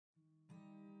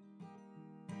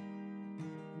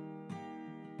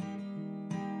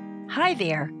Hi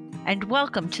there, and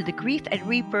welcome to the Grief and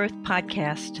Rebirth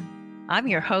podcast. I'm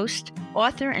your host,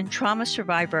 author and trauma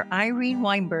survivor Irene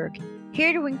Weinberg,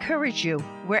 here to encourage you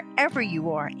wherever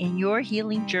you are in your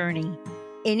healing journey.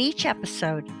 In each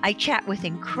episode, I chat with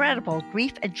incredible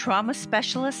grief and trauma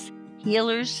specialists,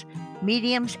 healers,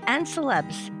 mediums, and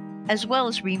celebs, as well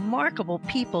as remarkable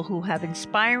people who have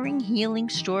inspiring healing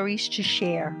stories to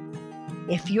share.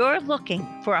 If you're looking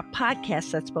for a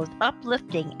podcast that's both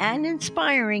uplifting and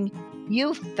inspiring,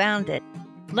 you've found it.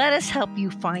 Let us help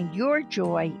you find your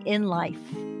joy in life.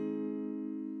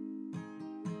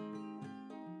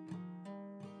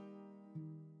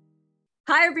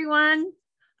 Hi, everyone.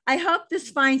 I hope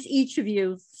this finds each of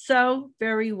you so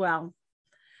very well.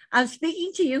 I'm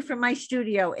speaking to you from my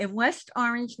studio in West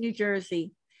Orange, New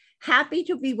Jersey. Happy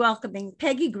to be welcoming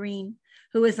Peggy Green,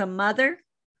 who is a mother,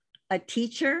 a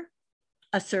teacher,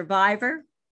 a survivor,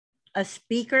 a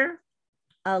speaker,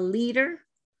 a leader,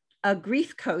 a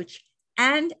grief coach,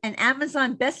 and an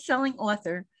Amazon best-selling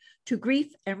author to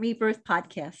Grief and Rebirth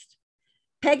podcast.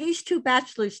 Peggy's 2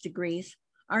 bachelor's degrees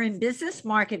are in business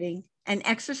marketing and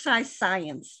exercise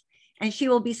science, and she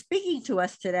will be speaking to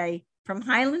us today from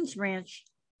Highlands Ranch,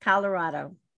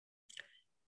 Colorado.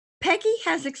 Peggy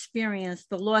has experienced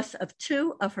the loss of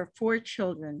 2 of her 4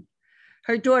 children,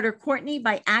 her daughter Courtney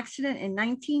by accident in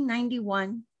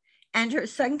 1991, and her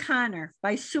son Connor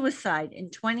by suicide in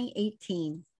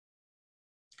 2018.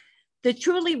 The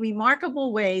truly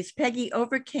remarkable ways Peggy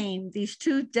overcame these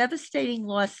 2 devastating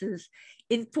losses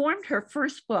informed her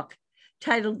first book,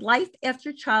 titled Life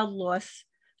After Child Loss,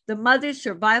 The Mother's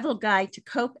Survival Guide to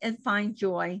Cope and Find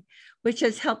Joy, which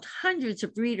has helped hundreds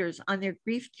of readers on their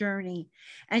grief journey.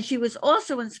 And she was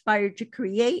also inspired to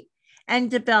create and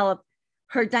develop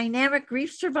her dynamic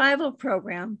grief survival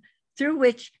program, through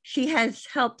which she has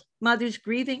helped mothers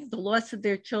grieving the loss of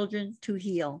their children to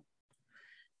heal.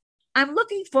 I'm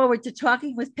looking forward to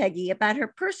talking with Peggy about her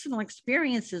personal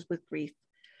experiences with grief,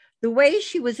 the way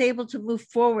she was able to move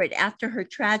forward after her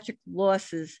tragic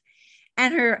losses,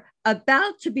 and her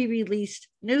about to be released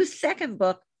new second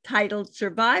book titled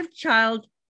Survive Child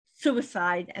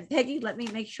Suicide. And Peggy, let me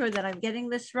make sure that I'm getting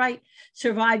this right.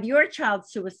 Survive Your Child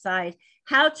Suicide,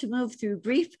 How to Move Through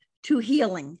Grief to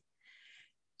Healing.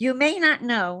 You may not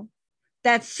know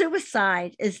that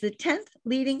suicide is the 10th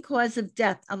leading cause of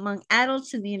death among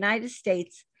adults in the United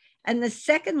States and the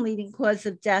 2nd leading cause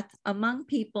of death among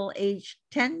people aged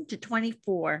 10 to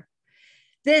 24.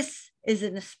 This is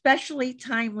an especially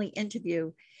timely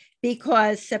interview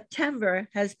because September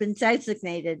has been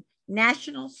designated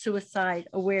National Suicide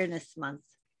Awareness Month.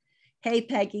 Hey,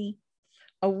 Peggy,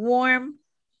 a warm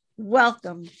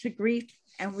welcome to Grief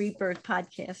and Rebirth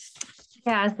podcast.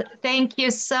 Yes, thank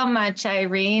you so much,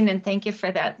 Irene, and thank you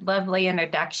for that lovely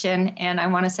introduction. And I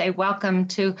want to say welcome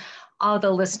to all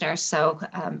the listeners. So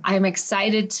I'm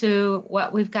excited to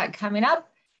what we've got coming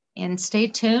up, and stay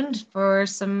tuned for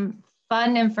some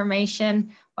fun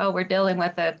information while we're dealing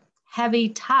with a heavy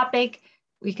topic.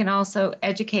 We can also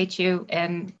educate you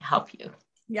and help you.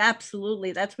 Yeah,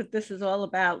 absolutely. That's what this is all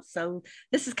about. So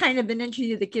this is kind of an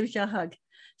interview that gives you a hug.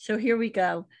 So here we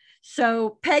go.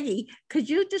 So Peggy, could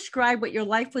you describe what your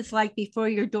life was like before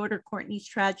your daughter Courtney's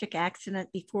tragic accident,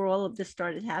 before all of this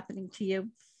started happening to you?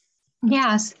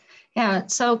 Yes. Yeah.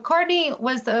 So Courtney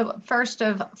was the first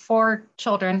of 4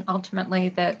 children ultimately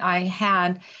that I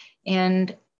had.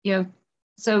 And,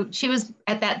 so she was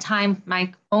at that time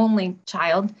my only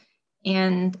child,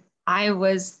 and I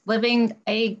was living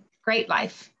a great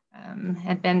life.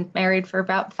 Had been married for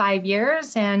about 5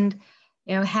 years, and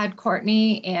had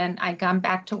Courtney, and I'd gone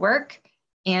back to work,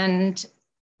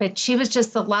 but she was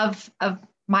just the love of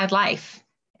my life.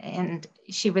 And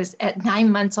she was at 9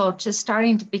 months old, just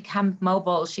starting to become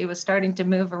mobile. She was starting to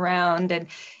move around and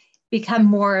become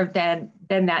more of than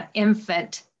that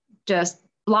infant, just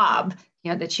blob,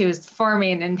 that she was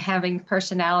forming and having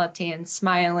personality and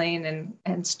smiling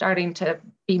and starting to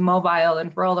be mobile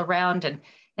and roll around, and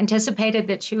anticipated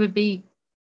that she would be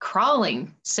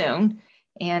crawling soon.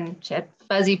 And she had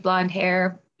fuzzy blonde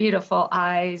hair, beautiful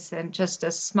eyes, and just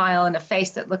a smile and a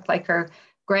face that looked like her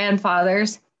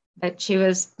grandfather's. But she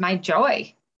was my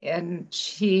joy, and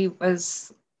she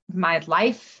was my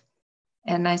life.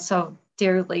 And I so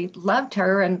dearly loved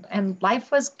her, and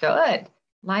life was good.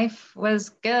 Life was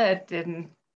good. And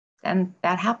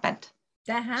that happened.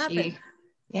 That happened.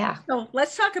 Yeah. So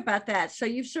let's talk about that. So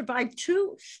you've survived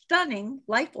 2 stunning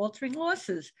life-altering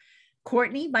losses.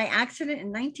 Courtney by accident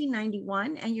in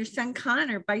 1991, and your son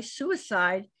Connor by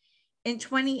suicide in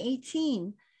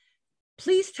 2018.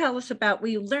 Please tell us about,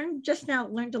 we learned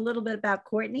a little bit about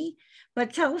Courtney,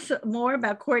 but tell us more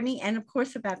about Courtney and of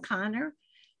course about Connor.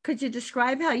 Could you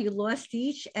describe how you lost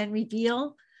each and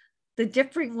reveal the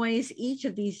differing ways each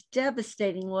of these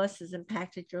devastating losses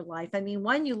impacted your life? I mean,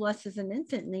 one you lost as an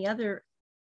infant and the other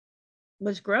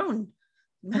was grown.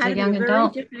 As a Had to be young a very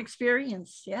adult. different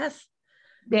experience. Yes.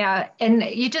 Yeah. And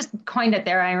you just coined it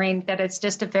there, Irene, that it's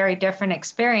just a very different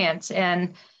experience.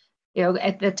 And, you know,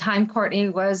 at the time, Courtney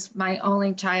was my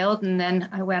only child. And then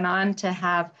I went on to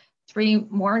have 3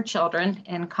 more children,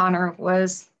 and Connor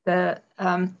was the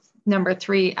number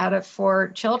 3 out of 4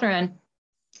 children.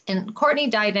 And Courtney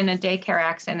died in a daycare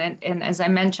accident. And as I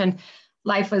mentioned,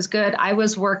 life was good. I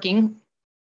was working,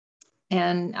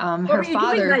 and What her were you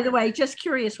father. doing, by the way? Just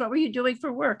curious, what were you doing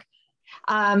for work?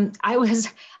 I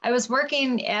was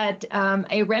working at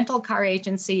a rental car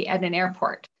agency at an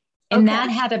airport, and Okay. that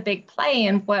had a big play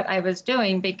in what I was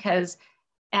doing, because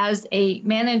as a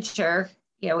manager,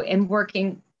 you know, in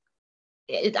working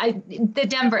the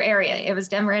Denver area, it was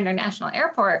Denver International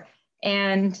Airport,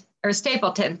 or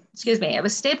Stapleton, excuse me, it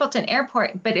was Stapleton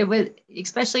Airport, but it was,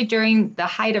 especially during the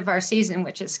height of our season,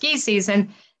 which is ski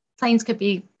season, planes could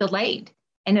be delayed.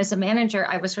 And as a manager,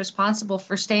 I was responsible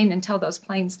for staying until those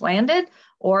planes landed,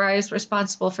 or I was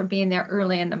responsible for being there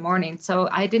early in the morning. So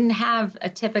I didn't have a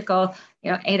typical,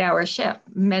 8-hour shift.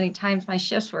 Many times my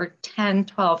shifts were 10,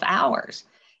 12 hours.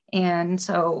 And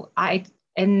so I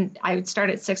would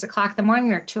start at 6 o'clock in the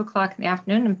morning or 2 o'clock in the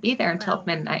afternoon and be there until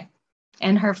midnight.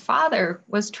 And her father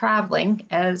was traveling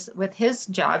with his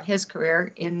job, his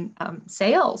career in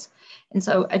sales. And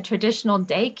so a traditional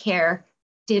daycare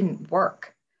didn't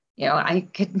work. I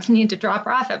could need to drop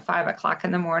her off at 5 o'clock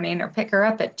in the morning or pick her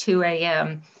up at 2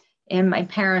 a.m. And my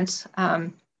parents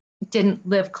didn't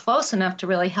live close enough to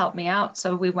really help me out.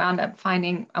 So we wound up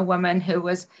finding a woman who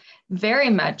was very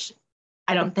much,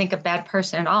 I don't think, a bad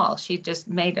person at all. She just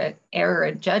made an error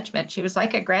in judgment. She was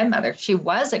like a grandmother. She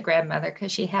was a grandmother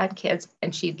because she had kids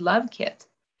and she loved kids.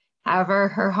 However,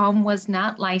 her home was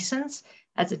not licensed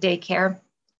as a daycare.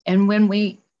 And when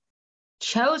we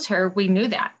chose her, we knew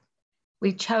that.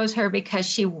 We chose her because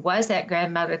she was that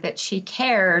grandmother, that she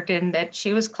cared and that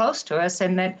she was close to us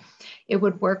and that it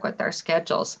would work with our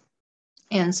schedules.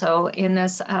 And so in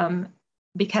this,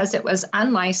 because it was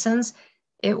unlicensed,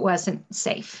 it wasn't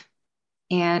safe.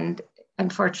 And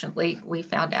unfortunately, we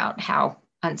found out how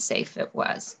unsafe it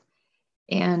was.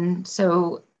 And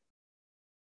so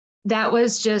that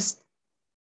was just,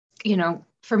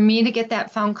 for me to get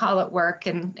that phone call at work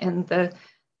and the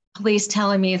police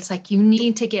telling me, it's like, you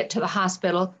need to get to the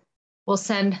hospital. We'll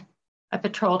send a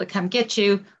patrol to come get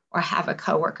you or have a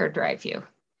coworker drive you.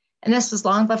 And this was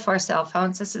long before cell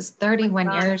phones. This is 31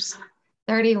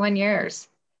 years.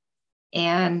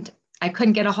 And I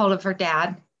couldn't get a hold of her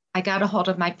dad. I got a hold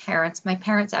of my parents. My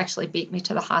parents actually beat me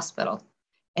to the hospital.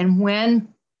 And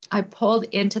when I pulled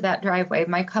into that driveway,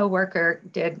 my coworker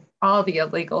did all the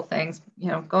illegal things,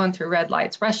 going through red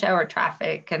lights, rush hour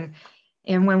traffic.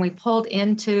 And when we pulled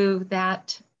into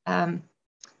that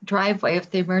driveway of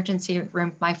the emergency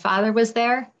room, my father was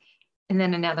there and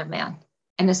then another man.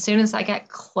 And as soon as I got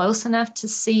close enough to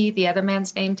see the other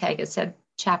man's name tag, it said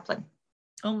Chaplain.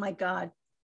 Oh my God.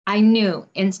 I knew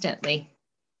instantly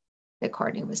that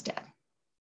Courtney was dead.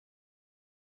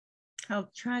 How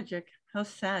tragic, how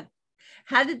sad.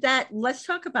 Let's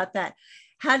talk about that.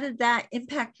 How did that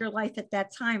impact your life at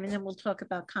that time? And then we'll talk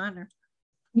about Connor.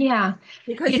 Yeah.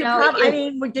 Because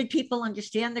did people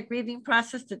understand the grieving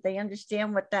process? Did they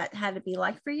understand what that had to be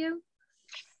like for you?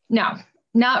 No,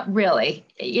 not really.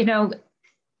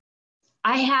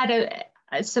 I had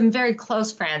some very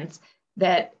close friends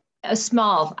that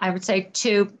I would say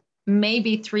 2,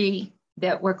 maybe 3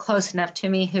 that were close enough to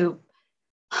me who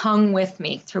hung with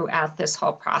me throughout this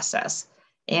whole process.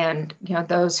 And,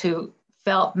 those who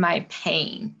felt my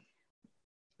pain.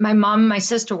 My mom and my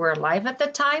sister were alive at the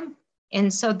time.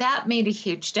 And so that made a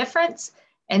huge difference.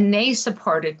 And they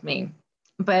supported me.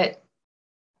 But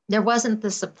there wasn't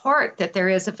the support that there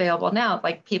is available now,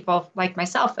 like people like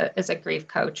myself as a grief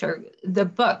coach, or the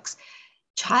books.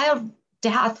 Child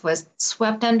death was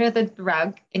swept under the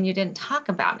rug and you didn't talk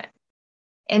about it.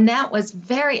 And that was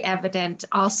very evident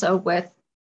also with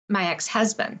my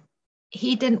ex-husband.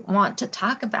 He didn't want to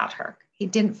talk about her. He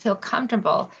didn't feel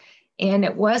comfortable. And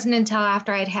it wasn't until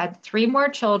after I'd had 3 more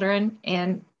children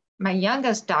and my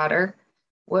youngest daughter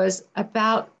was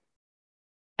about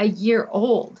a year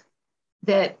old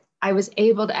that I was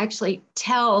able to actually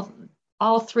tell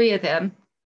all 3 of them,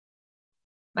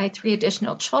 my 3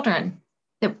 additional children,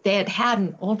 that they had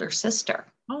an older sister.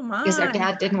 Oh my. Because their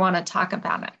dad didn't want to talk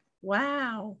about it.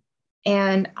 Wow.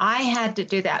 And I had to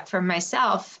do that for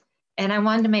myself. And I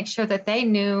wanted to make sure that they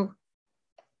knew.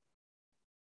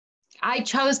 I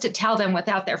chose to tell them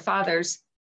without their father's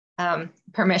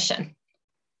permission.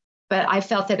 But I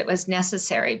felt that it was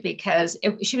necessary because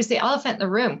she was the elephant in the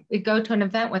room. We'd go to an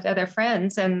event with other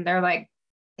friends and they're like,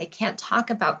 they can't talk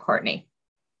about Courtney.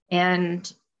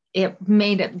 And it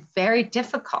made it very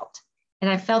difficult. And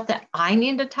I felt that I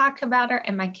needed to talk about her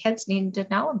and my kids needed to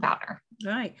know about her.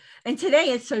 Right. And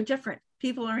today it's so different.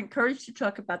 People are encouraged to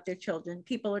talk about their children.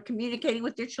 People are communicating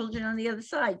with their children on the other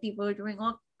side. People are doing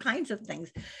all kinds of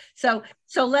things. So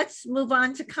let's move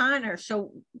on to Connor.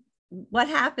 So what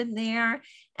happened there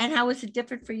and how was it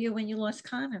different for you when you lost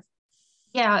Connor?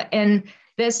 Yeah, and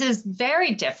this is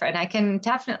very different. I can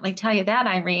definitely tell you that,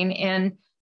 Irene. And,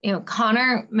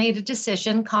 Connor made a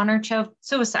decision. Connor chose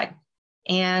suicide.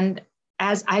 And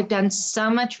as I've done so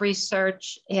much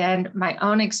research and my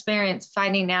own experience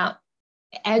finding out,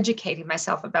 educating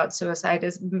myself about suicide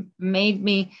has made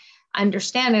me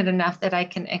understand it enough that I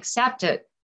can accept it.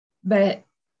 But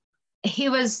he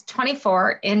was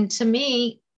 24, and to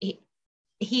me,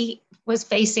 he was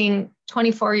facing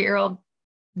 24-year-old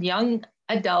young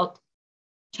adult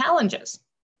challenges,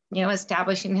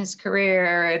 establishing his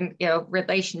career and,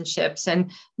 relationships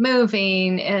and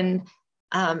moving. And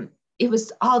it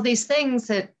was all these things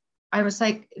that I was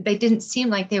like, they didn't seem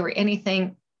like they were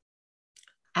anything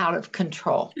out of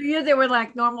control. Yeah, they were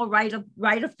like normal rite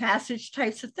of passage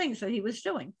types of things that he was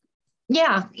doing.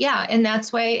 Yeah. And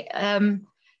that's why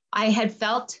I had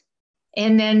felt.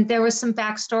 And then there was some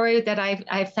backstory that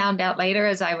I found out later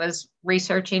as I was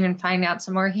researching and finding out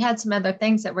some more. He had some other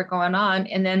things that were going on.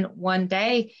 And then one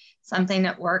day, something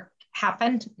at work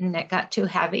happened and it got too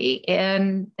heavy.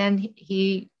 And then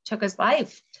he took his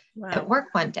life at work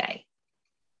one day.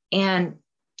 And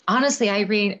honestly,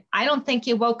 Irene, I don't think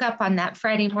he woke up on that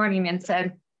Friday morning and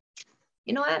said,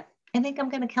 you know what? I think I'm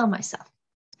going to kill myself.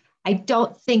 I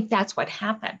don't think that's what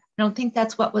happened. I don't think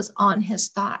that's what was on his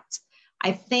thoughts.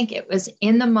 I think it was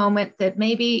in the moment that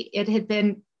maybe it had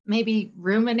been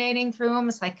ruminating through him.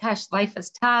 It's like, gosh, life is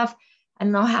tough. I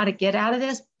don't know how to get out of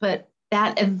this. But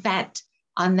that event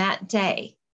on that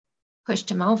day pushed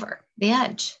him over the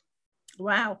edge.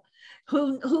 Wow.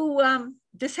 Who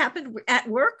this happened at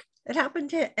work? It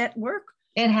happened at work?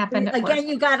 It happened at work. Again,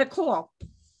 you got a call.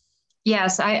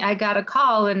 Yes, I got a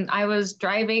call and I was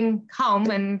driving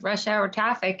home in rush hour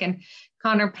traffic, and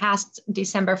Connor passed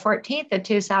December 14th of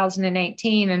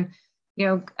 2018. And,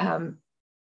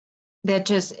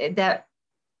 that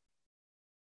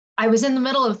I was in the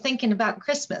middle of thinking about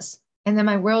Christmas, and then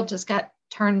my world just got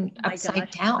turned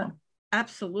upside down.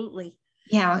 Absolutely.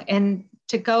 Yeah. And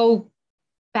to go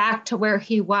back to where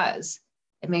he was,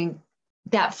 I mean,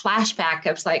 that flashback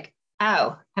of like,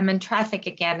 oh, I'm in traffic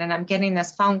again and I'm getting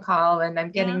this phone call and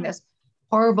I'm getting this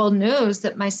horrible news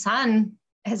that my son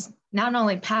has not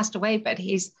only passed away, but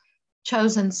he's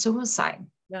chosen suicide.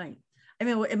 Right. I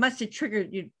mean, it must have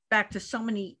triggered you back to so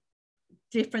many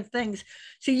different things.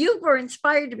 So you were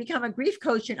inspired to become a grief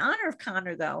coach in honor of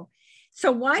Connor, though.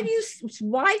 So why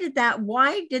did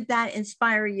that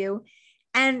inspire you?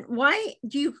 And why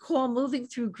do you call moving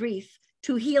through grief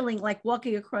to healing like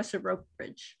walking across a rope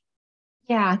bridge?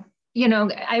 Yeah.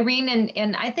 Irene,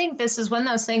 and I think this is one of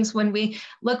those things when we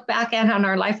look back on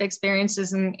our life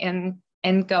experiences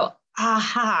and go,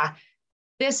 aha,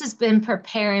 this has been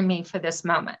preparing me for this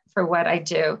moment, for what I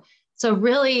do. So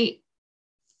really,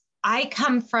 I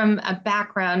come from a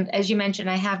background, as you mentioned,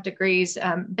 I have degrees,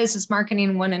 business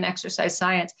marketing, one in exercise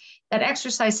science. That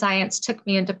exercise science took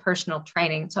me into personal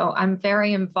training. So I'm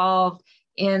very involved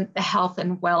in the health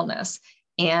and wellness.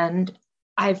 And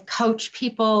I've coached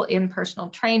people in personal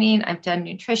training. I've done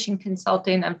nutrition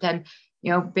consulting. I've done,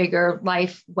 bigger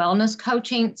life wellness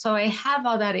coaching. So I have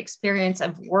all that experience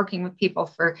of working with people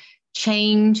for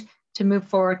change to move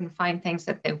forward and find things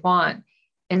that they want.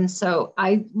 And so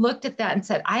I looked at that and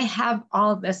said, I have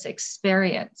all of this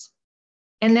experience.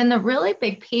 And then the really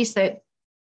big piece that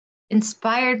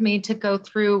inspired me to go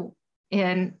through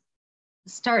and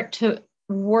start to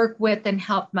work with and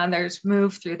help mothers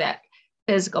move through that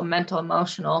physical, mental,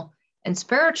 emotional, and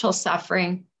spiritual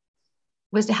suffering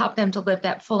was to help them to live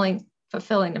that fulfilling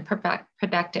and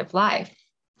productive life.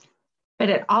 But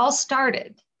it all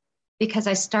started because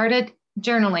I started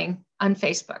journaling on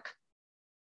Facebook.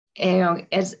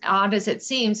 As odd as it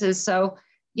seems,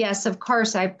 yes, of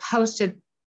course, I posted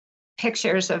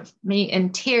pictures of me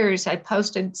in tears. I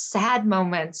posted sad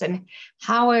moments and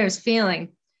how I was feeling.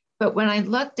 But when I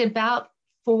looked about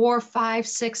 4, 5,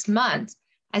 6 months,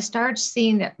 I started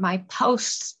seeing that my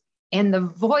posts and the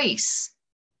voice,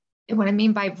 and what I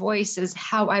mean by voice is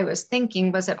how I was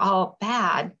thinking, was it all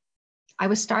bad? I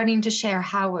was starting to share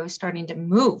how I was starting to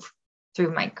move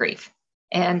through my grief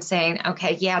and saying,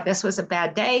 okay, yeah, this was a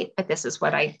bad day, but this is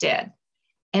what I did.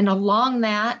 And along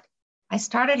that, I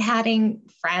started having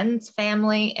friends,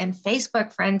 family, and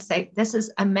Facebook friends say, this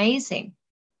is amazing.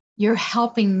 You're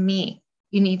helping me.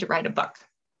 You need to write a book.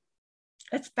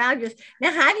 That's fabulous.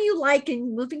 Now, how do you like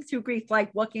in moving through grief,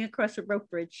 like walking across a rope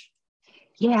bridge?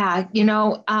 Yeah,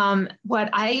 what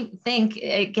I think,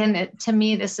 again, to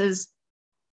me, this is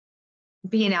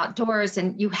being outdoors,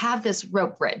 and you have this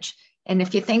rope bridge. And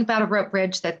if you think about a rope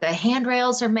bridge, that the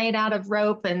handrails are made out of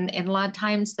rope, and a lot of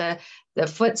times the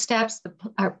footsteps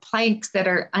are planks that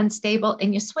are unstable,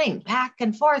 and you swing back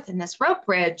and forth in this rope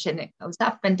bridge, and it goes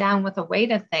up and down with the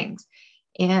weight of things.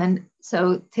 And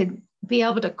so to be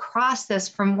able to cross this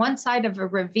from one side of a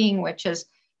ravine, which is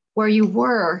where you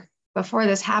were before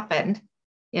this happened,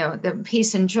 the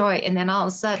peace and joy, and then all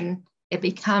of a sudden it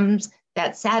becomes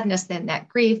that sadness, then that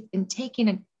grief, and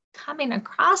coming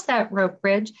across that rope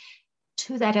bridge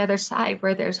to that other side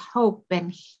where there's hope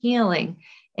and healing,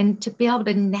 and to be able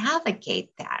to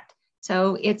navigate that.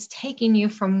 So it's taking you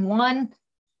from one,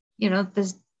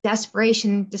 this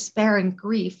desperation, despair, and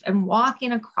grief, and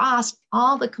walking across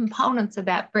all the components of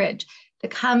that bridge to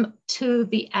come to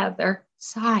the other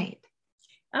side.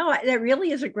 Oh, that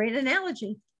really is a great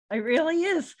analogy. It really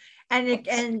is. And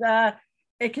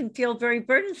it can feel very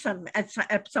burdensome at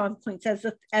some points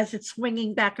as it's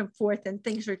swinging back and forth and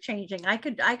things are changing. I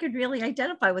could really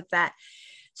identify with that.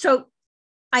 So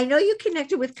I know you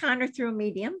connected with Connor through a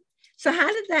medium. So how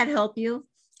did that help you?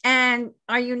 And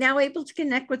are you now able to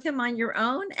connect with him on your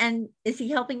own? And is he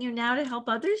helping you now to help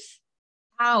others?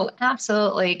 Oh,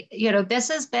 absolutely. This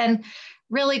has been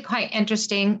really quite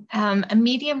interesting. A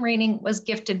medium reading was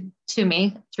gifted to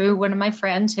me through one of my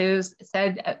friends who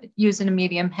said using a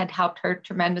medium had helped her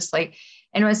tremendously.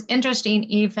 And it was interesting,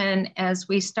 even as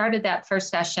we started that first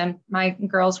session, my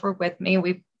girls were with me.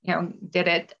 We did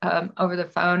it over the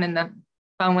phone, and the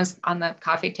phone was on the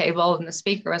coffee table and the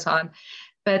speaker was on.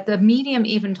 But the medium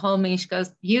even told me, she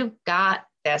goes, you've got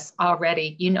this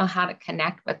already. You know how to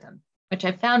connect with them, which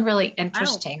I found really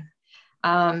interesting.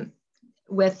 Wow.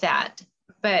 With that.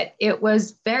 But it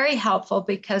was very helpful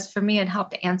because for me, it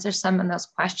helped to answer some of those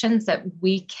questions that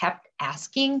we kept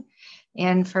asking,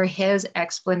 and for his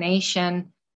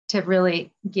explanation to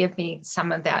really give me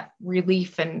some of that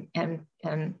relief and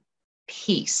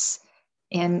peace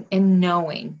and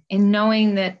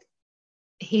knowing that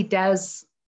he does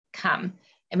come.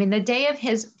 I mean, the day of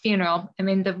his funeral,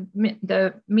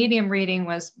 the medium reading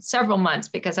was several months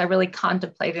because I really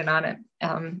contemplated on it,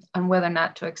 on whether or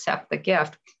not to accept the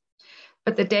gift.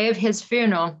 But the day of his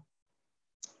funeral,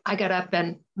 I got up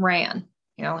and ran.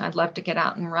 I'd love to get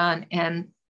out and run. And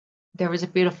there was a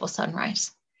beautiful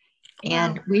sunrise.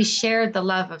 And wow. We shared the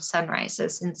love of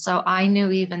sunrises. And so I knew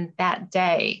even that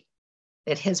day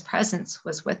that his presence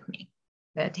was with me,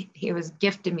 that he was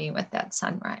gifting me with that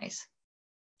sunrise.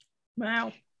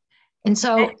 Wow. And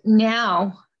so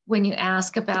now when you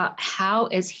ask about how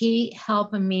is he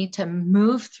helping me to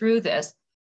move through this,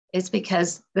 it's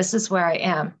because this is where I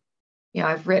am.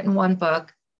 I've written one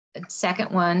book. The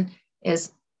second one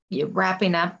is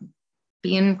wrapping up,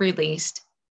 being released,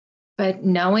 but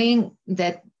knowing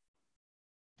that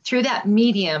through that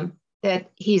medium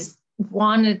that he's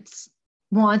wants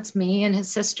me and his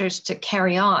sisters to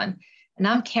carry on. And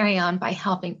I'm carrying on by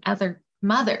helping other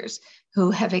mothers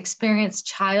who have experienced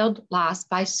child loss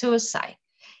by suicide.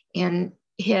 And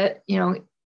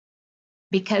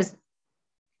because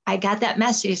I got that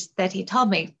message that he told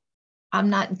me, I'm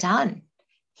not done.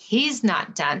 He's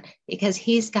not done because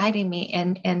he's guiding me.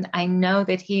 And I know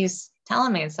that he's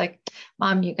telling me, it's like,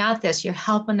 Mom, you got this. You're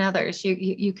helping others.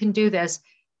 You can do this.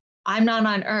 I'm not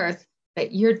on earth,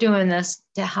 but you're doing this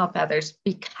to help others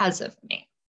because of me.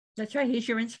 That's right. He's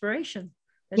your inspiration.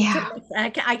 Yeah.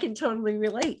 I can totally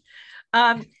relate.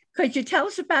 Could you tell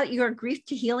us about your Grief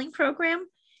to Healing program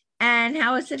and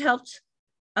how has it helped,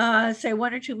 say,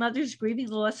 one or two mothers grieving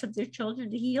the loss of their children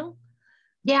to heal?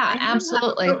 Yeah,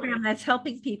 absolutely. A program that's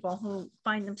helping people who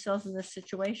find themselves in this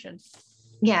situation.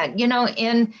 Yeah,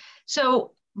 and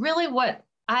so really what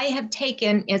I have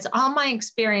taken is all my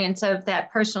experience of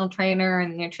that personal trainer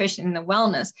and nutrition and the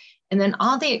wellness, and then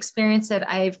all the experience that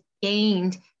I've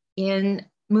gained in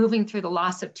moving through the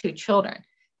loss of two children.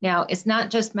 Now, it's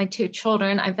not just my two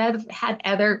children. I've had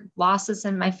other losses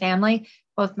in my family.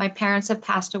 Both my parents have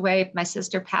passed away. My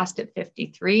sister passed at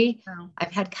 53. Wow.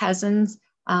 I've had cousins.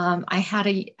 I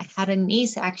had a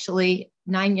niece actually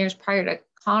 9 years prior to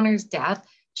Connor's death.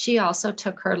 She also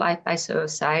took her life by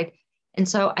suicide. And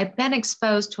so I've been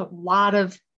exposed to a lot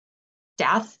of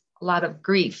death, a lot of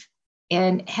grief,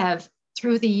 and have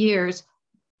through the years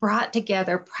brought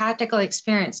together practical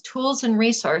experience, tools and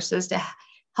resources to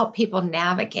help people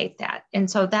navigate that. And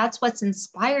so that's what's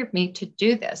inspired me to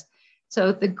do this.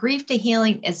 So the Grief to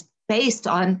Healing is based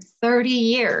on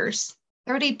 30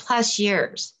 plus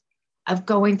years of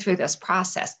going through this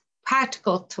process,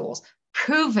 practical tools,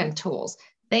 proven tools,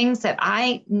 things that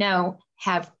I know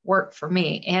have worked for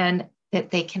me and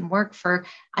that they can work for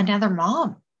another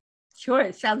mom. Sure.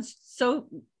 It sounds so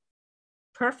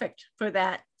perfect for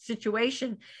that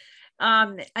situation.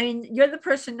 I mean, you're the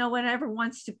person no one ever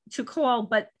wants to call,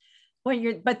 but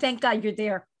but thank God you're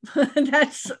there.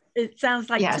 It sounds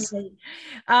like yes. to me.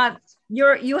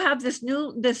 You have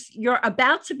you're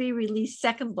about to be released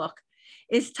second book.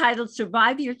 It's titled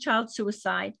Survive Your Child's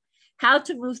Suicide, How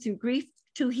to Move Through Grief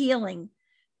to Healing.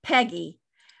 Peggy,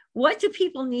 what do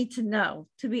people need to know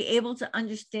to be able to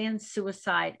understand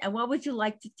suicide? And what would you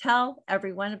like to tell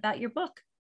everyone about your book?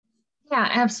 Yeah,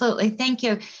 absolutely. Thank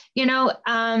you.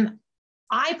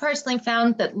 I personally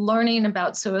found that learning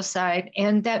about suicide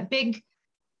and that big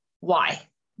why,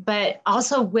 but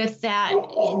also with that,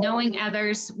 knowing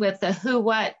others with the who,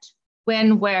 what,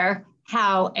 when, where,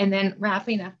 how, and then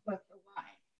wrapping up with the why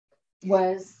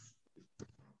was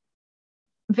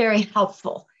very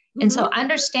helpful. Mm-hmm. And so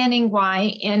understanding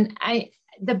why, and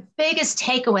the biggest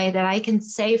takeaway that I can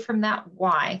say from that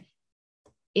why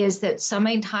is that so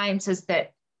many times is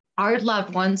that our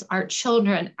loved ones, our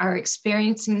children are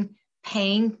experiencing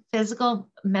pain, physical,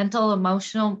 mental,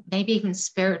 emotional, maybe even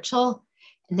spiritual,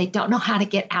 and they don't know how to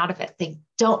get out of it. They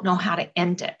don't know how to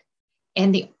end it.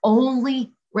 And the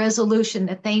only resolution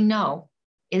that they know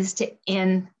is to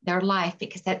end their life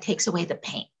because that takes away the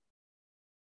pain.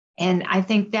 And I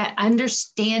think that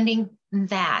understanding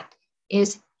that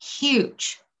is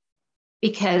huge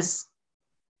because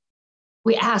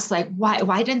we ask, like,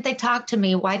 why didn't they talk to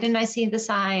me? Why didn't I see the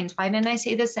signs? Why didn't I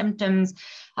see the symptoms?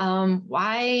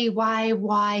 Why?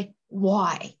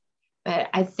 But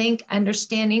I think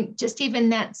understanding just even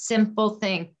that simple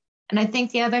thing. And I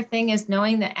think the other thing is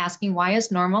knowing that asking why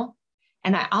is normal.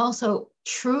 And I also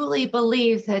truly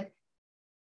believe that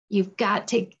you've got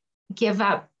to give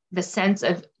up the sense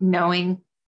of knowing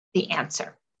the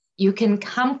answer. You can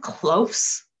come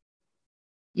close.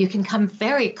 You can come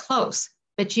very close,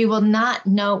 but you will not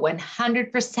know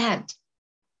 100%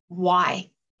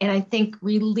 why. And I think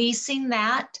releasing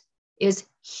that is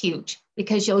huge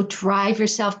because you'll drive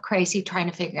yourself crazy trying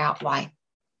to figure out why.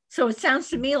 So it sounds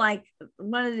to me like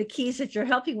one of the keys that you're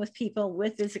helping with people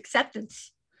with is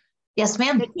acceptance. Yes,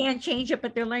 ma'am. They can't change it,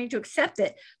 but they're learning to accept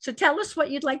it. So tell us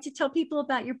what you'd like to tell people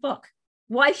about your book.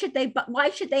 Why should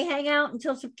they hang out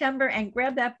until September and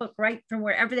grab that book right from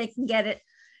wherever they can get it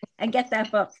and get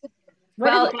that book?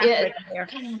 Well,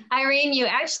 Irene, you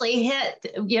actually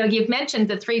you've mentioned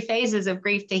the 3 phases of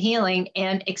grief to healing,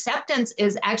 and acceptance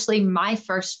is actually my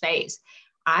first phase.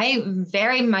 I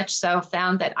very much so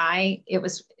found that it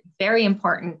was very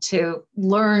important to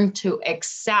learn to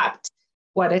accept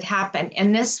what had happened.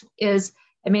 And this is,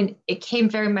 it came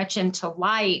very much into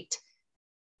light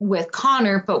with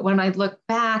Connor, but when I look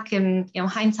back and,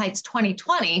 hindsight's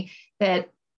 2020, that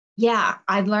yeah,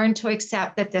 I learned to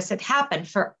accept that this had happened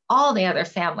for all the other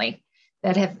family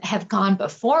that have gone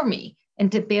before me,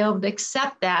 and to be able to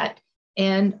accept that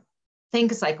and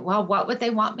think it's like, well, what would they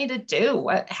want me to do?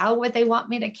 How would they want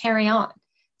me to carry on?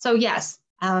 So yes,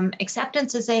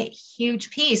 acceptance is a huge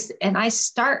piece, and I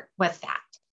start with that.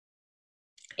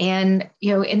 And,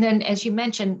 and then as you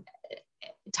mentioned,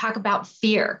 talk about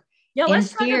fear. Yeah,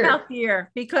 let's talk about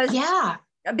fear because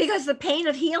the pain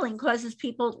of healing causes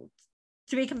people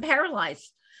to become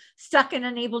paralyzed, stuck and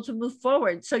unable to move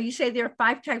forward. So you say there are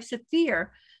 5 types of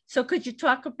fear. So could you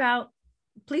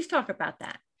please talk about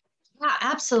that? Yeah,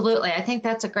 absolutely. I think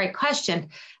that's a great question.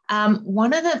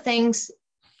 One of the things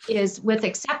is with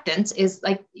acceptance is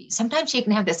like, sometimes you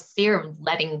can have this fear of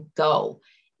letting go.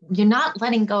 You're not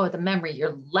letting go of the memory.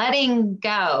 You're letting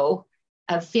go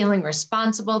of feeling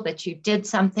responsible that you did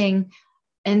something.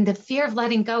 And the fear of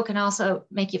letting go can also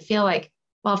make you feel like,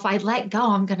 well, if I let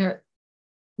go, I'm going to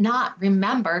not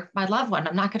remember my loved one.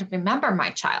 I'm not going to remember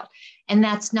my child. And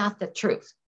that's not the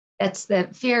truth. That's the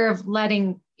fear of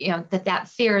letting, that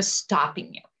fear is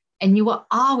stopping you, and you will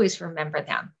always remember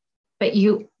them, but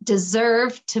you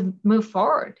deserve to move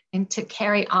forward and to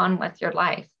carry on with your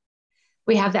life.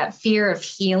 We have that fear of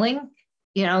healing.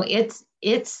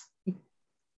 It's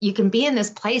you can be in this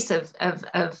place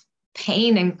of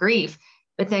pain and grief,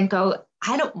 but then go,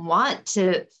 I don't want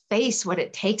to face what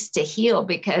it takes to heal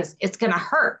because it's going to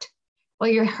hurt.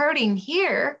 Well, you're hurting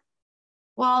here.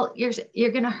 Well,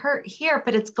 you're going to hurt here,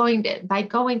 but by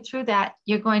going through that,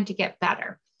 you're going to get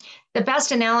better. The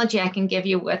best analogy I can give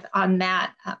you on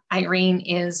that, Irene,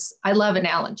 is, I love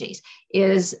analogies,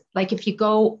 is like if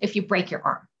you break your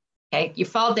arm, okay, you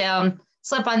fall down,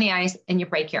 slip on the ice, and you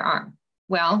break your arm.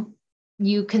 Well,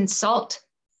 you consult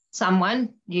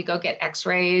someone, you go get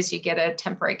x-rays, you get a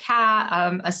temporary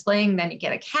a sling, then you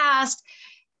get a cast,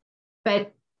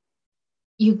 but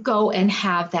you go and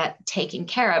have that taken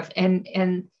care of.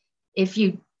 And if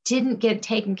you didn't get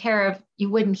taken care of, you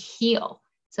wouldn't heal.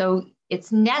 So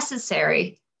it's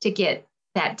necessary to get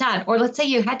that done. Or let's say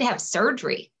you had to have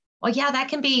surgery. Well, yeah, that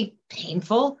can be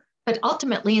painful, but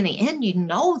ultimately in the end, you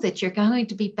know that you're going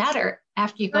to be better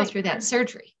after you go through that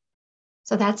surgery.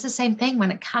 So that's the same thing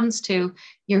when it comes to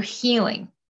your healing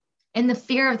and the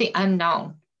fear of the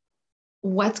unknown.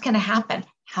 What's going to happen?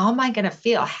 How am I going to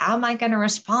feel? How am I going to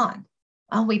respond?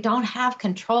 Well, we don't have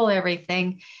control of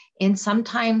everything. And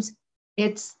sometimes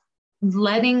it's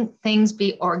letting things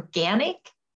be organic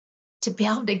to be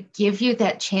able to give you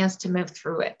that chance to move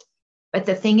through it. But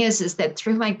the thing is that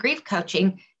through my grief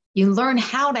coaching, you learn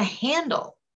how to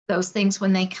handle those things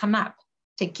when they come up,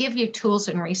 to give you tools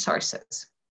and resources.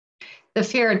 The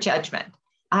fear of judgment.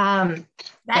 That's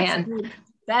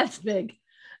big.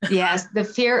 Yes, the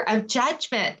fear of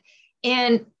judgment.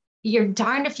 And you're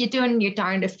darned if you do and you're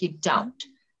darned if you don't.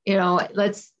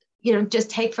 Let's, just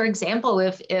take, for example,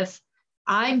 if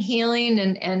I'm healing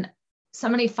and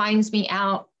somebody finds me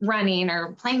out running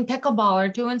or playing pickleball or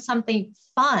doing something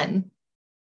fun,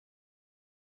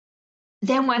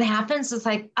 then what happens is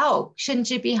like, oh,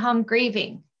 shouldn't you be home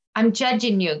grieving? I'm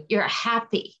judging you. You're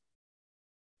happy.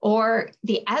 Or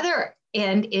the other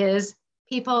end is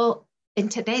people in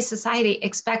today's society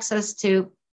expects us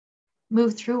to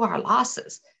move through our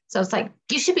losses. So it's like,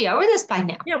 you should be over this by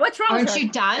now. Yeah, what's wrong? Aren't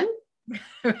you done?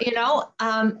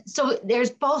 So there's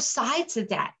both sides of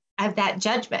that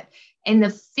judgment, and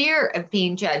the fear of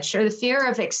being judged, or the fear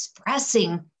of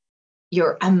expressing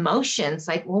your emotions.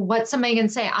 Like, well, what's somebody going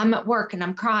to say? I'm at work and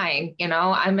I'm crying,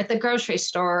 I'm at the grocery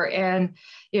store, and,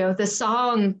 the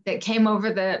song that came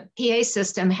over the PA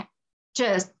system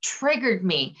just triggered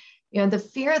me, the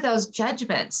fear of those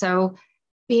judgments. So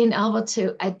being able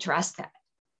to address that.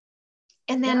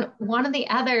 And then one of the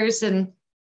others, and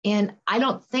I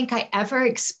don't think I ever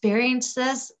experienced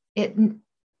this,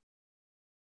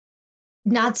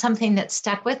 not something that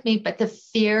stuck with me, but the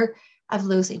fear of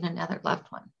losing another loved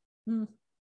one.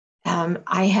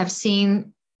 I have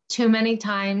seen too many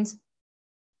times,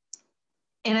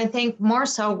 and I think more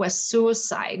so with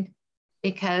suicide,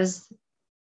 because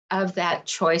of that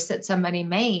choice that somebody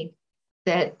made,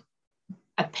 that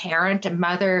a parent, a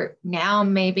mother now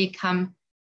may become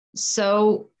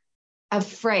so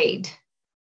afraid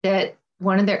that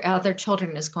one of their other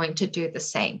children is going to do the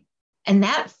same. And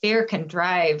that fear can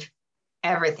drive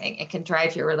everything. It can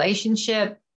drive your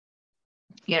relationship.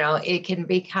 It can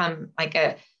become like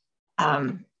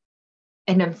an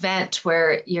event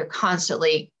where you're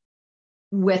constantly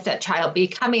with that child,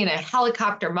 becoming a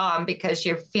helicopter mom because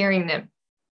you're fearing that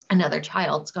another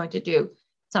child's going to do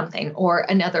something, or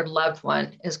another loved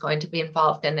one is going to be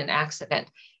involved in an accident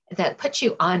that puts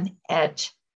you on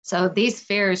edge. So these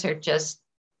fears are just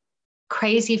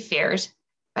crazy fears.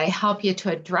 I help you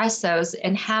to address those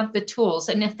and have the tools.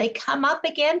 And if they come up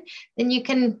again, then you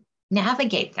can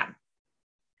navigate them.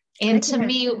 And to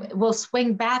me, we'll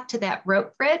swing back to that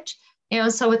rope bridge.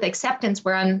 So with acceptance,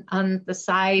 we're on the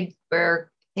side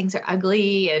where things are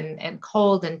ugly and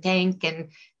cold and dank,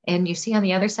 and you see on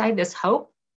the other side this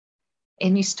hope,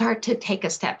 and you start to take a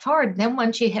step forward. Then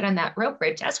once you hit on that rope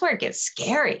bridge, that's where it gets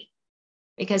scary.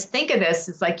 Because think of this,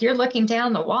 it's like you're looking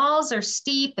down, the walls are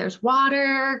steep, there's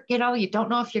water, you don't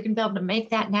know if you're going to be able to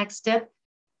make that next step.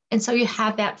 And so you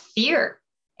have that fear.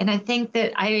 And I think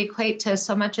that I equate to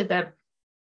so much of the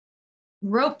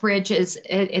rope bridges,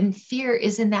 and fear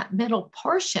is in that middle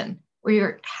portion where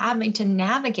you're having to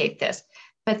navigate this.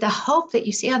 But the hope that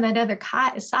you see on that other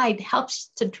side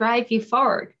helps to drive you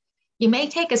forward. You may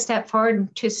take a step forward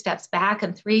and 2 steps back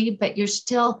and 3, but you're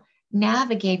still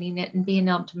navigating it and being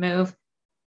able to move,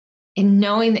 and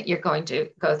knowing that you're going to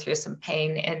go through some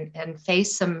pain and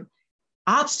face some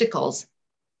obstacles,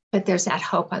 but there's that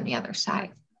hope on the other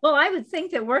side. Well, I would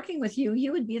think that working with you,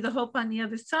 you would be the hope on the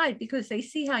other side, because they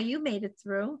see how you made it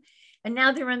through. And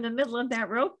now they're in the middle of that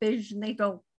rope bridge and they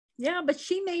go, yeah, but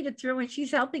she made it through and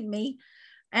she's helping me,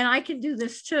 and I can do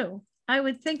this too. I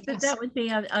would think that that would be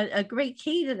a great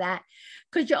key to that.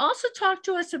 Could you also talk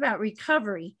to us about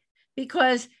recovery?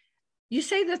 Because you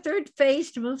say the third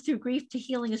phase to move through grief to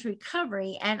healing is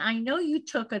recovery. And I know you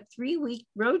took a 3-week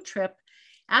road trip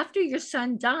after your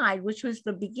son died, which was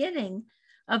the beginning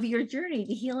of your journey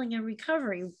to healing and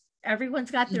recovery.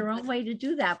 Everyone's got their own way to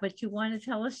do that, but you want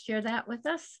to share that with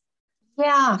us?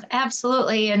 Yeah,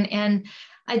 absolutely. And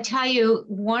I tell you,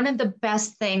 one of the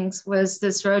best things was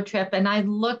this road trip, and I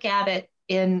look at it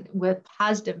with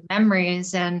positive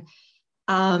memories. And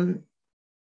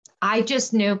I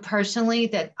just knew personally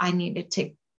that I needed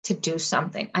to do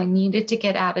something. I needed to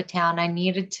get out of town. I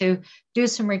needed to do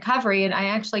some recovery. And I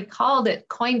actually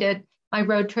coined it my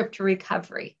road trip to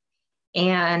recovery.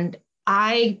 And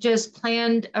I just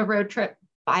planned a road trip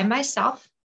by myself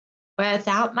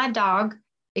without my dog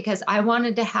because I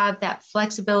wanted to have that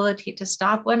flexibility to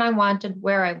stop when I wanted,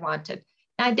 where I wanted.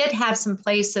 And I did have some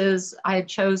places I had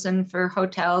chosen for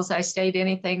hotels. I stayed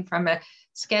anything from a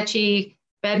sketchy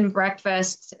bed and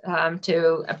breakfast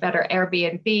to a better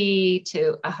Airbnb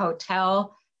to a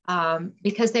hotel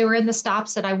because they were in the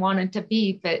stops that I wanted to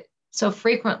be. But so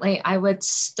frequently I would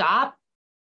stop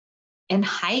and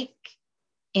hike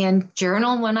and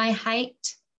journal when I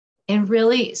hiked and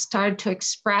really started to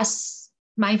express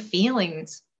my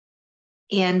feelings.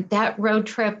 And that road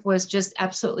trip was just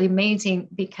absolutely amazing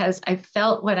because I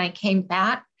felt when I came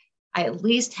back, I at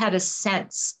least had a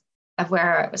sense of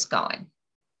where I was going.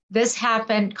 This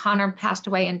happened, Connor passed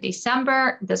away in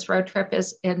December. This road trip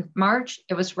is in March.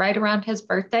 It was right around his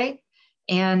birthday.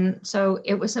 And so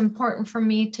it was important for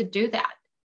me to do that.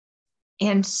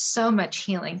 And so much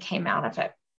healing came out of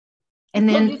it. And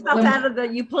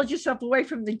You pulled yourself away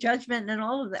from the judgment and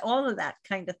all of that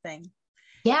kind of thing.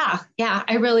 Yeah,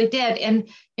 I really did. And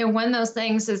one of those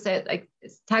things is that, like,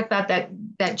 talk about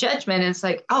that judgment. It's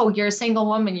like, oh, you're a single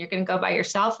woman, you're going to go by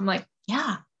yourself. I'm like,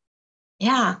 yeah,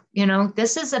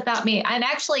 this is about me. And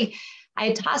actually, I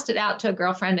had tossed it out to a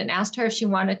girlfriend and asked her if she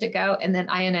wanted to go, and then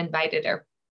I invited her.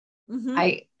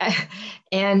 Mm-hmm.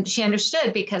 And she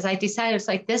understood because I decided it's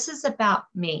like, this is about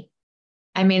me.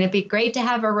 I mean, it'd be great to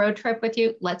have a road trip with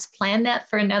you. Let's plan that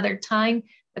for another time.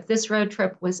 But this road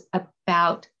trip was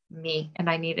about me, and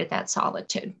I needed that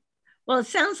solitude. Well, it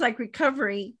sounds like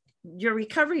your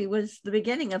recovery was the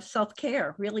beginning of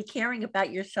self-care, really caring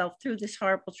about yourself through this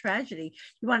horrible tragedy.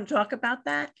 You want to talk about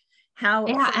that?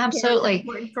 Yeah, absolutely.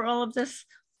 Important for all of this?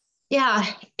 Yeah.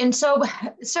 And so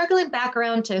circling back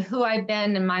around to who I've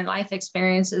been and my life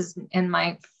experiences and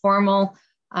my formal,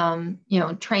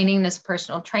 training as a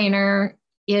personal trainer,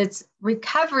 is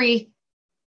recovery.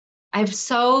 I've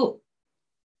so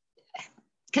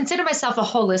consider myself a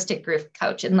holistic grief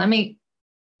coach. And let me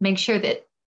make sure that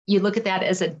you look at that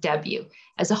as a W,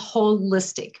 as a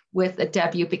holistic with a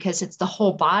W, because it's the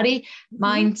whole body,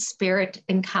 mind, spirit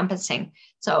encompassing.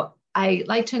 So I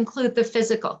like to include the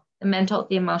physical, the mental,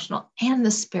 the emotional, and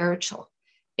the spiritual,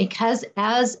 because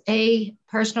as a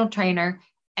personal trainer,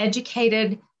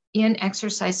 educated in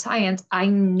exercise science, I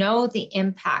know the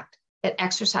impact that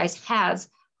exercise has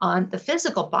on the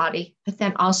physical body, but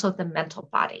then also the mental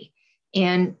body.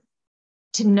 And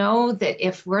to know that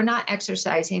if we're not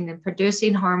exercising and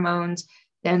producing hormones,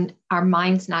 then our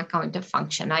mind's not going to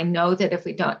function. I know that if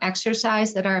we don't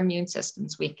exercise, that our immune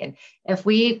system's weakened. If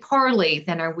we eat poorly,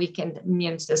 then our weakened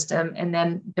immune system, and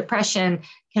then depression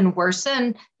can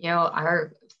worsen.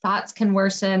 Our thoughts can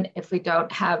worsen if we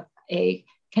don't have a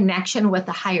connection with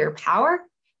a higher power.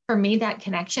 For me, that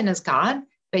connection is God,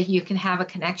 but you can have a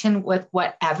connection with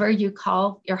whatever you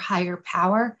call your higher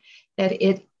power, that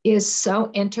it is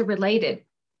so interrelated.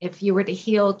 If you were to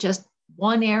heal just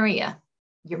one area,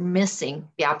 you're missing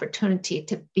the opportunity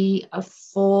to be a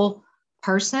full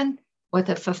person with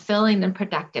a fulfilling and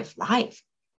productive life.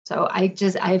 So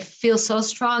I feel so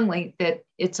strongly that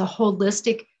it's a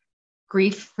holistic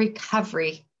grief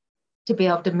recovery to be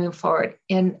able to move forward.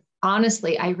 And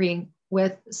honestly, Irene,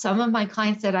 with some of my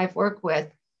clients that I've worked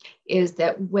with, is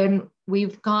that when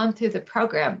we've gone through the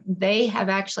program, they have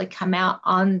actually come out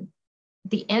on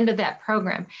the end of that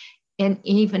program in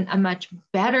even a much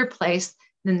better place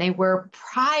than they were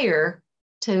prior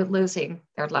to losing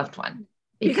their loved one.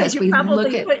 Because you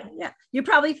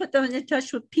probably put them in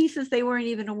touch with pieces they weren't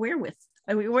even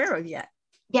aware of yet.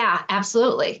 Yeah,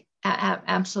 absolutely.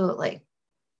 Absolutely.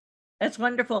 That's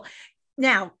wonderful.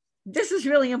 Now, this is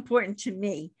really important to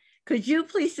me. Could you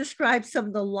please describe some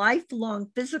of the lifelong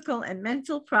physical and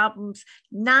mental problems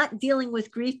not dealing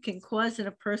with grief can cause in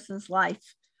a person's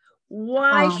life?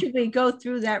 Why should we go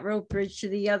through that rope bridge to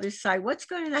the other side? What's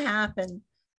going to happen?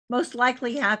 Most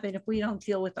likely happen if we don't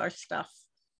deal with our stuff.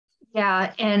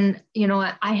 Yeah. And,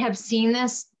 I have seen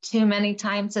this too many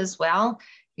times as well.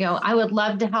 I would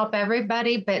love to help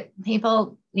everybody, but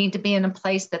people need to be in a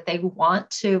place that they want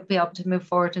to be able to move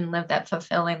forward and live that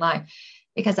fulfilling life.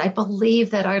 Because I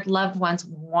believe that our loved ones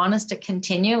want us to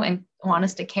continue and want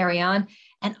us to carry on.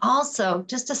 And also,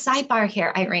 just a sidebar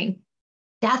here, Irene,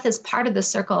 death is part of the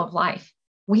circle of life.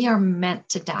 We are meant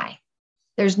to die.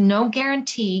 There's no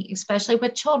guarantee, especially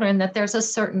with children, that there's a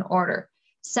certain order.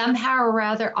 Somehow or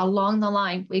rather along the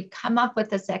line, we've come up with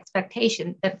this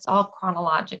expectation that it's all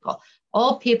chronological.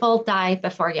 Old people die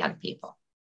before young people.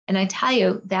 And I tell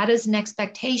you, that is an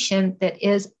expectation that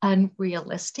is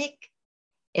unrealistic.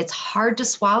 It's hard to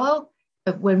swallow,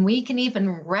 but when we can even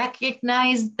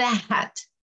recognize that,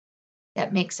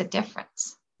 that makes a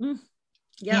difference. Mm,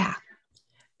 yeah.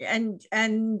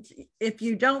 And if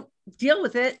you don't deal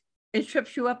with it, it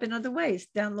trips you up in other ways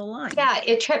down the line. Yeah,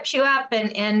 it trips you up.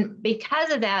 And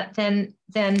because of that, then,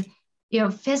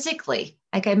 physically,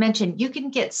 like I mentioned, you can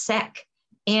get sick.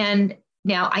 And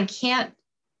now I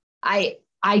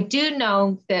do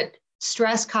know that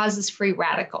stress causes free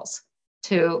radicals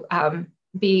to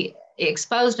be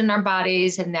exposed in our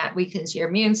bodies, and that weakens your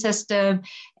immune system.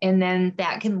 And then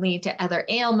that can lead to other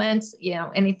ailments,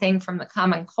 anything from the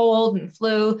common cold and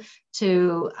flu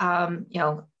to,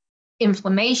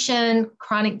 inflammation,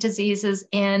 chronic diseases,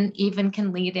 and even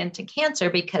can lead into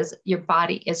cancer because your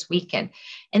body is weakened.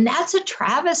 And that's a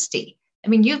travesty. I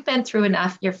mean, you've been through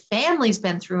enough, your family's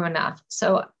been through enough.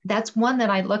 So that's one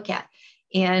that I look at.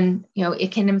 And,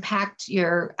 it can impact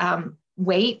your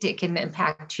weight. It can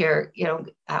impact your,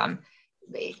 it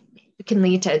can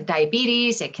lead to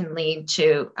diabetes. It can lead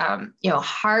to,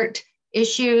 heart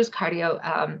issues,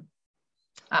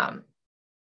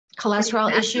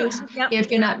 cholesterol issues. Yep.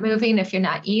 If you're not moving, if you're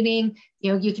not eating,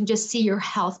 you can just see your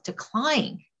health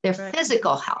decline, their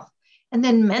physical health. And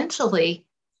then mentally,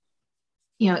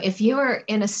 if you are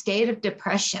in a state of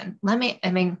depression,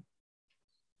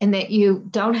 and that you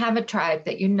don't have a tribe,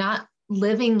 that you're not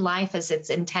living life as it's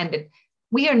intended.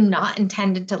 We are not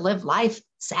intended to live life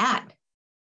sad.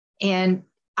 And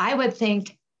I would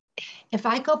think, if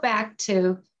I go back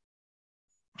to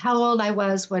how old I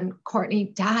was when Courtney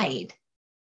died,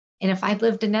 and if I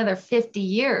lived another 50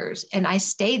 years and I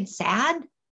stayed sad,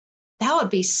 that would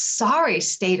be sorry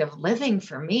state of living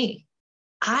for me.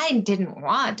 I didn't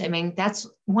want, that's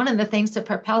one of the things that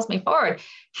propels me forward.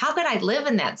 How could I live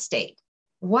in that state?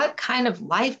 What kind of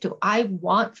life do I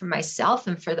want for myself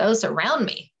and for those around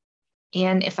me?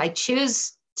 And if I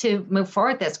choose to move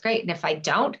forward, that's great. And if I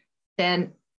don't,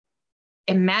 then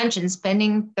imagine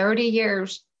spending 30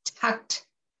 years tucked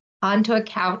onto a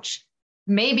couch,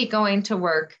 maybe going to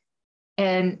work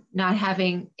and not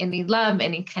having any love,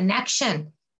 any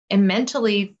connection. And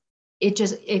mentally,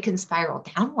 it can spiral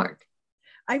downward.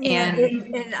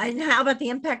 And how about the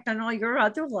impact on all your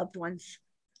other loved ones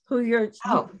who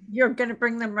you're going to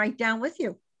bring them right down with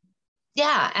you?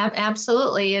 Yeah,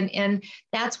 absolutely. And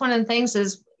that's one of the things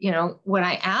is, when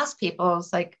I ask people,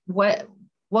 it's like,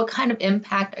 what kind of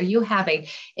impact are you having?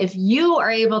 If you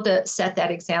are able to set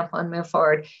that example and move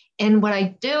forward. And what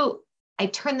I do, I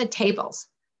turn the tables.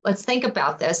 Let's think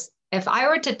about this. If I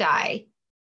were to die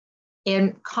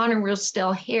and Connor was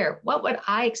still here, what would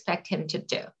I expect him to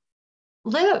do?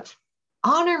 Live,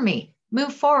 honor me,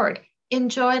 move forward,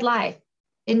 enjoy life,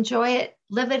 enjoy it,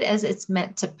 live it as it's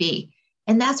meant to be.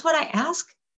 And that's what I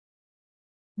ask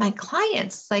my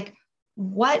clients, like,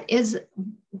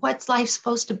 what's life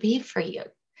supposed to be for you?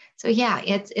 So yeah,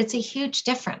 it's a huge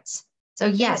difference. So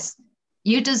yes,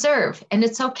 you deserve, and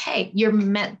it's okay. You're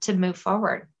meant to move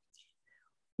forward.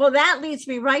 Well, that leads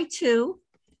me right to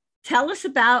tell us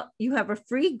about, you have a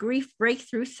free grief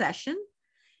breakthrough session.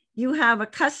 You have a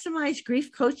customized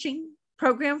grief coaching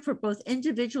program for both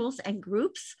individuals and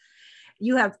groups.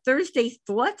 You have Thursday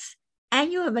Thoughts,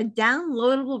 and you have a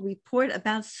downloadable report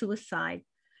about suicide.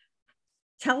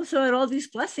 Tell us about all these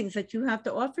blessings that you have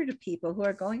to offer to people who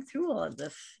are going through all of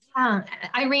this. Yeah,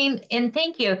 Irene, and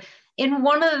thank you. And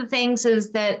one of the things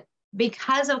is that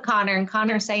because of Connor and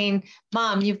Connor saying,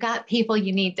 Mom, you've got people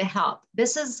you need to help.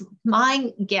 This is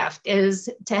my gift, is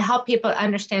to help people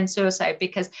understand suicide,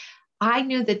 because I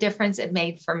knew the difference it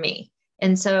made for me.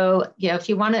 And so, if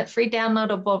you want a free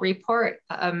downloadable report,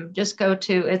 just go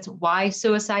to, it's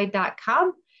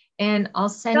whysuicide.com, and I'll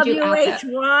send you out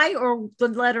WHY or the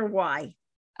letter Y?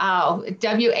 Oh,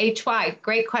 WHY.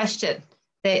 Great question.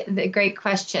 The great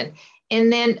question.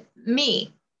 And then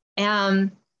me,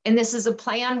 and this is a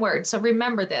play on words, so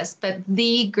remember this, but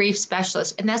the grief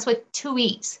specialist, and that's with 2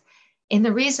 E's. And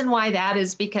the reason why that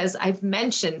is because I've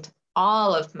mentioned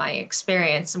all of my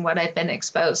experience and what I've been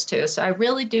exposed to. So I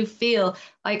really do feel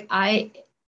like I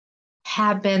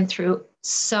have been through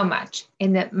so much,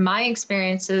 and that my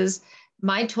experiences,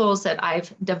 my tools that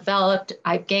I've developed,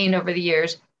 I've gained over the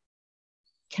years,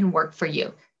 can work for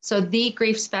you. So the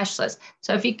grief specialist.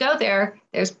 So if you go there,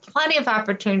 there's plenty of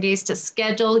opportunities to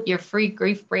schedule your free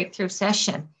grief breakthrough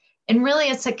session. And really,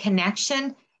 it's a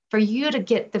connection for you to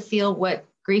get to feel what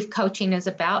grief coaching is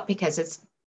about, because it's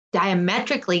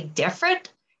diametrically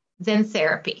different than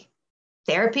therapy.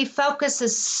 Therapy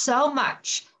focuses so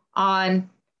much on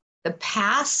the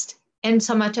past, and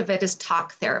so much of it is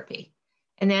talk therapy.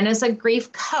 And then as a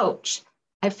grief coach,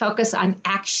 I focus on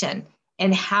action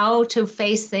and how to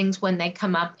face things when they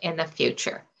come up in the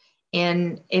future.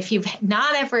 And if you've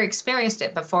not ever experienced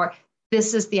it before,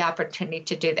 this is the opportunity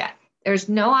to do that. There's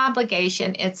no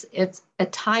obligation. It's a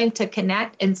time to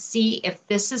connect and see if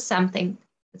this is something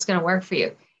that's going to work for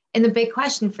you. And the big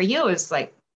question for you is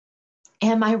like,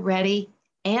 am I ready?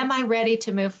 Am I ready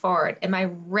to move forward? Am I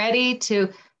ready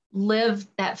to live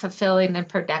that fulfilling and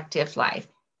productive life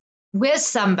with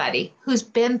somebody who's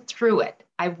been through it?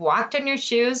 I've walked in your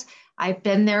shoes. I've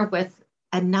been there with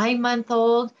a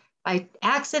 9-month-old by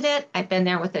accident. I've been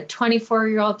there with a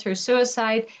 24-year-old through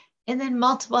suicide, and then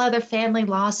multiple other family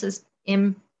losses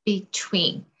in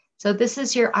between. So this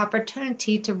is your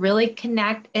opportunity to really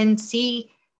connect and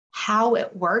see how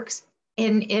it works.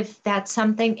 And if that's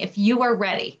something, if you are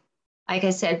ready, like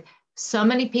I said, so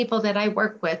many people that I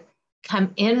work with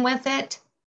come in with it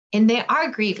and they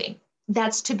are grieving.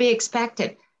 That's to be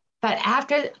expected. But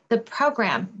after the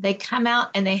program, they come out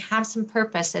and they have some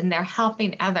purpose and they're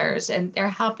helping others and they're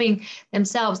helping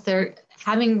themselves. They're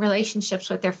having relationships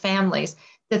with their families,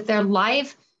 that their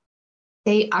life,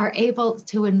 they are able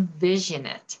to envision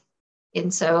it.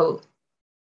 And so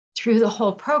through the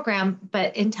whole program,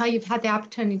 but until you've had the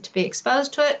opportunity to be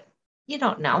exposed to it, you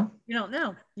don't know. You don't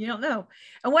know. You don't know.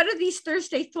 And what are these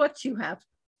Thursday thoughts you have?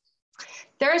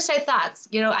 Thursday thoughts.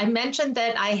 I mentioned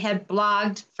that I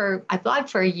blogged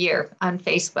for a year on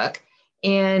Facebook.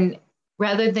 And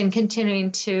rather than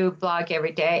continuing to blog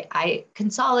every day, I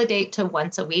consolidate to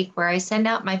once a week where I send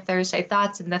out my Thursday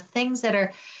thoughts and the things that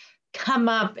are come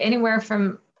up anywhere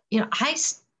from, I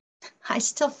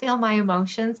still feel my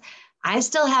emotions. I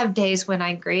still have days when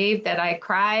I grieve, that I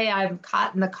cry, I'm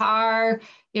caught in the car,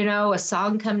 a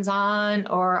song comes on,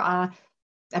 or a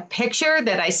picture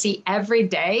that I see every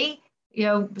day,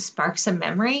 sparks a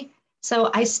memory.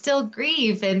 So I still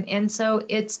grieve. And so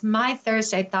it's my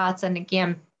Thursday thoughts. And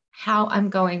again, how I'm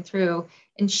going through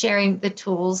and sharing the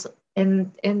tools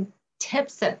and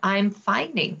tips that I'm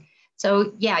finding.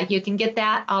 So yeah, you can get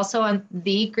that also on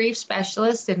The Grief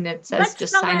Specialist, and it says Let's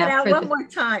just spell sign that up out for one more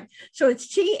time. So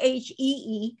it's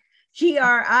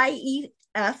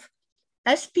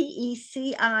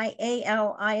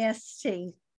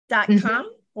TheGriefSpecialist.com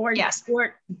Yes.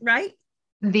 or right?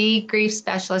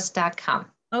 TheGriefSpecialist.com.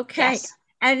 Okay. Yes.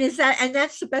 And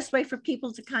that's the best way for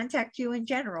people to contact you in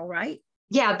general, right?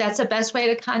 Yeah, that's the best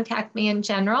way to contact me in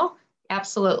general.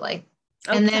 Absolutely.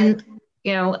 Okay. And then,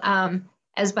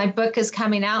 as my book is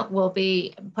coming out, we'll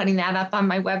be putting that up on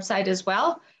my website as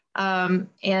well.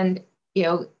 And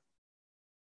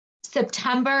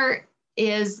September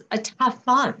is a tough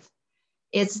month.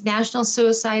 It's National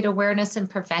Suicide Awareness and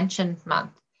Prevention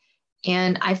Month.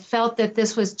 And I felt that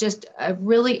this was just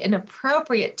really an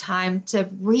appropriate time to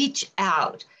reach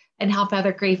out and help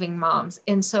other grieving moms.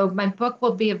 And so my book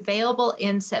will be available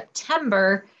in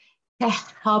September to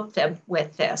help them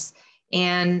with this.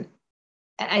 And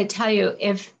I tell you,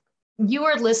 if you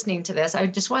are listening to this, I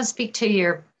just want to speak to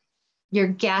your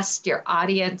guests, your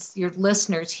audience, your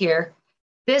listeners here.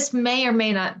 This may or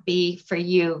may not be for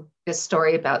you, this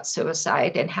story about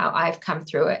suicide and how I've come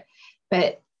through it.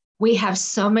 But we have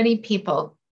so many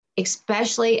people,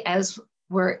 especially as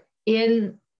we're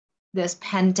in this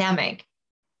pandemic,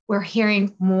 we're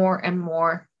hearing more and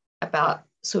more about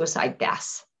suicide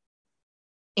deaths.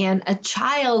 And a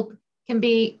child can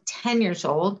be 10 years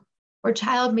old, or a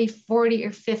child may be 40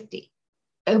 or 50.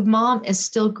 A mom is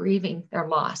still grieving their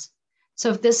loss. So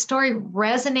if this story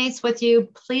resonates with you,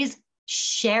 please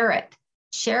share it.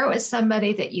 Share it with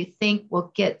somebody that you think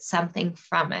will get something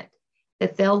from it,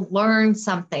 that they'll learn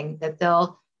something, that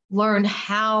they'll learn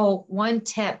how one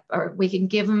tip, or we can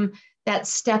give them that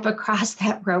step across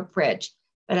that rope bridge.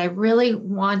 But I really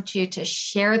want you to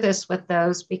share this with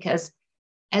those, because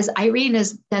as Irene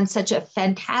has done such a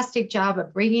fantastic job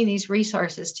of bringing these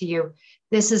resources to you,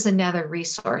 this is another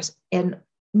resource. And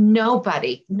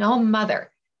nobody, no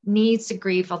mother needs to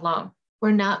grieve alone.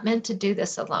 We're not meant to do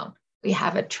this alone. We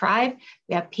have a tribe.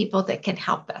 We have people that can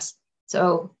help us.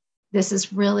 So this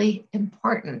is really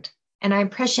important. And I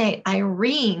appreciate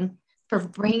Irene for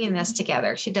bringing this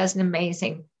together. She does an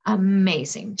amazing,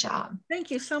 amazing job.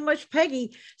 Thank you so much,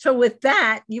 Peggy. So with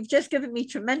that, you've just given me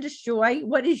tremendous joy.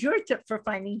 What is your tip for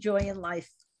finding joy in life?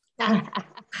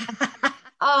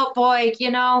 Oh boy,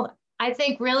 I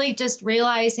think really just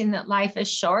realizing that life is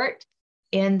short,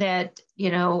 and that,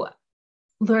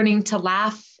 learning to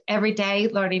laugh every day,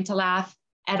 learning to laugh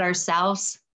at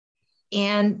ourselves,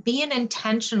 and being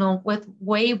intentional with the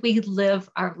way we live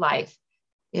our life.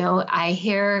 I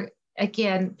hear,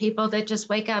 again, people that just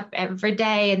wake up every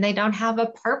day and they don't have a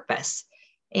purpose.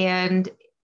 And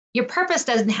your purpose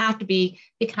doesn't have to be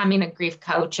becoming a grief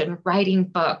coach and writing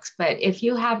books, but if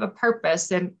you have a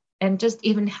purpose and just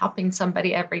even helping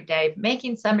somebody every day,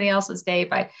 making somebody else's day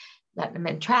by letting them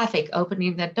in traffic,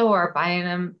 opening the door, buying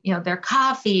them, their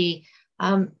coffee,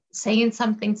 saying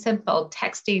something simple,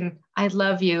 texting, I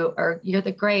love you, or you're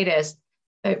the greatest,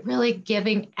 but really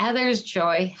giving others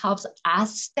joy helps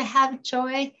us to have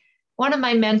joy. One of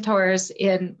my mentors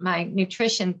in my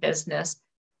nutrition business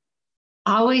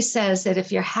always says that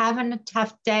if you're having a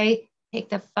tough day, take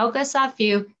the focus off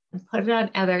you and put it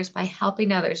on others by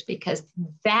helping others, because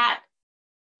that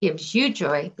gives you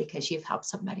joy because you've helped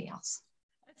somebody else.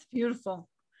 That's beautiful.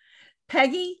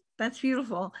 Peggy, that's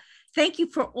beautiful. Thank you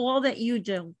for all that you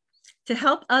do to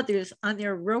help others on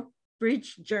their rope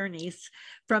bridge journeys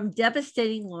from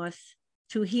devastating loss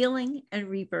to healing and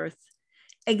rebirth,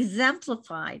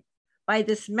 exemplified by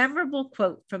this memorable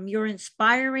quote from your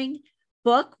inspiring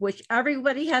book, which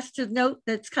everybody has to note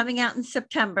that's coming out in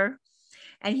September.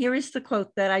 And here is the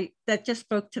quote that just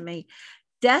spoke to me.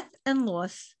 Death and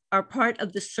loss are part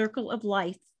of the circle of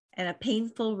life and a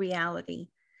painful reality.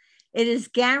 It is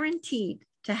guaranteed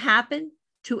to happen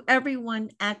to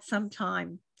everyone at some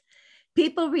time.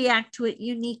 People react to it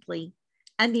uniquely,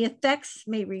 and the effects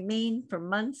may remain for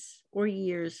months or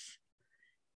years.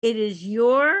 It is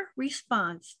your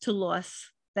response to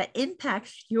loss that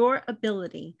impacts your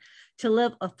ability to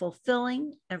live a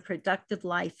fulfilling and productive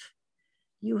life.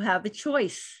 You have a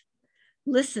choice.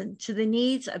 Listen to the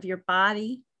needs of your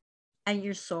body and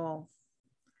your soul.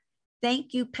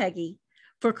 Thank you, Peggy,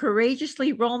 for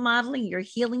courageously role modeling your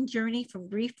healing journey from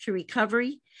grief to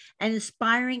recovery and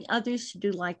inspiring others to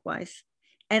do likewise.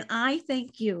 And I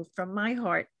thank you from my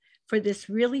heart for this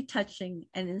really touching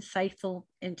and insightful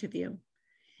interview.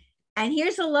 And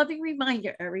here's a loving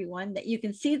reminder, everyone, that you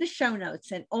can see the show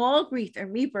notes and all Grief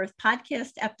and Rebirth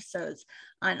podcast episodes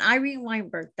on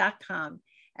ireneweinberg.com.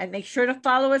 And make sure to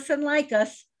follow us and like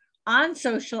us on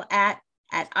social at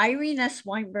Irene S.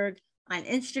 Weinberg on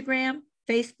Instagram,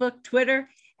 Facebook, Twitter,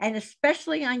 and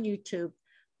especially on YouTube.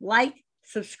 Like,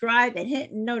 subscribe, and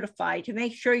hit notify to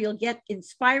make sure you'll get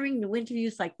inspiring new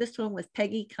interviews like this one with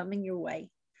Peggy coming your way.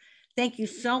 Thank you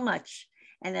so much.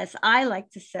 And as I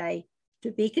like to say,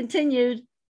 to be continued,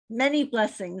 many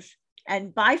blessings,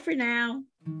 and bye for now.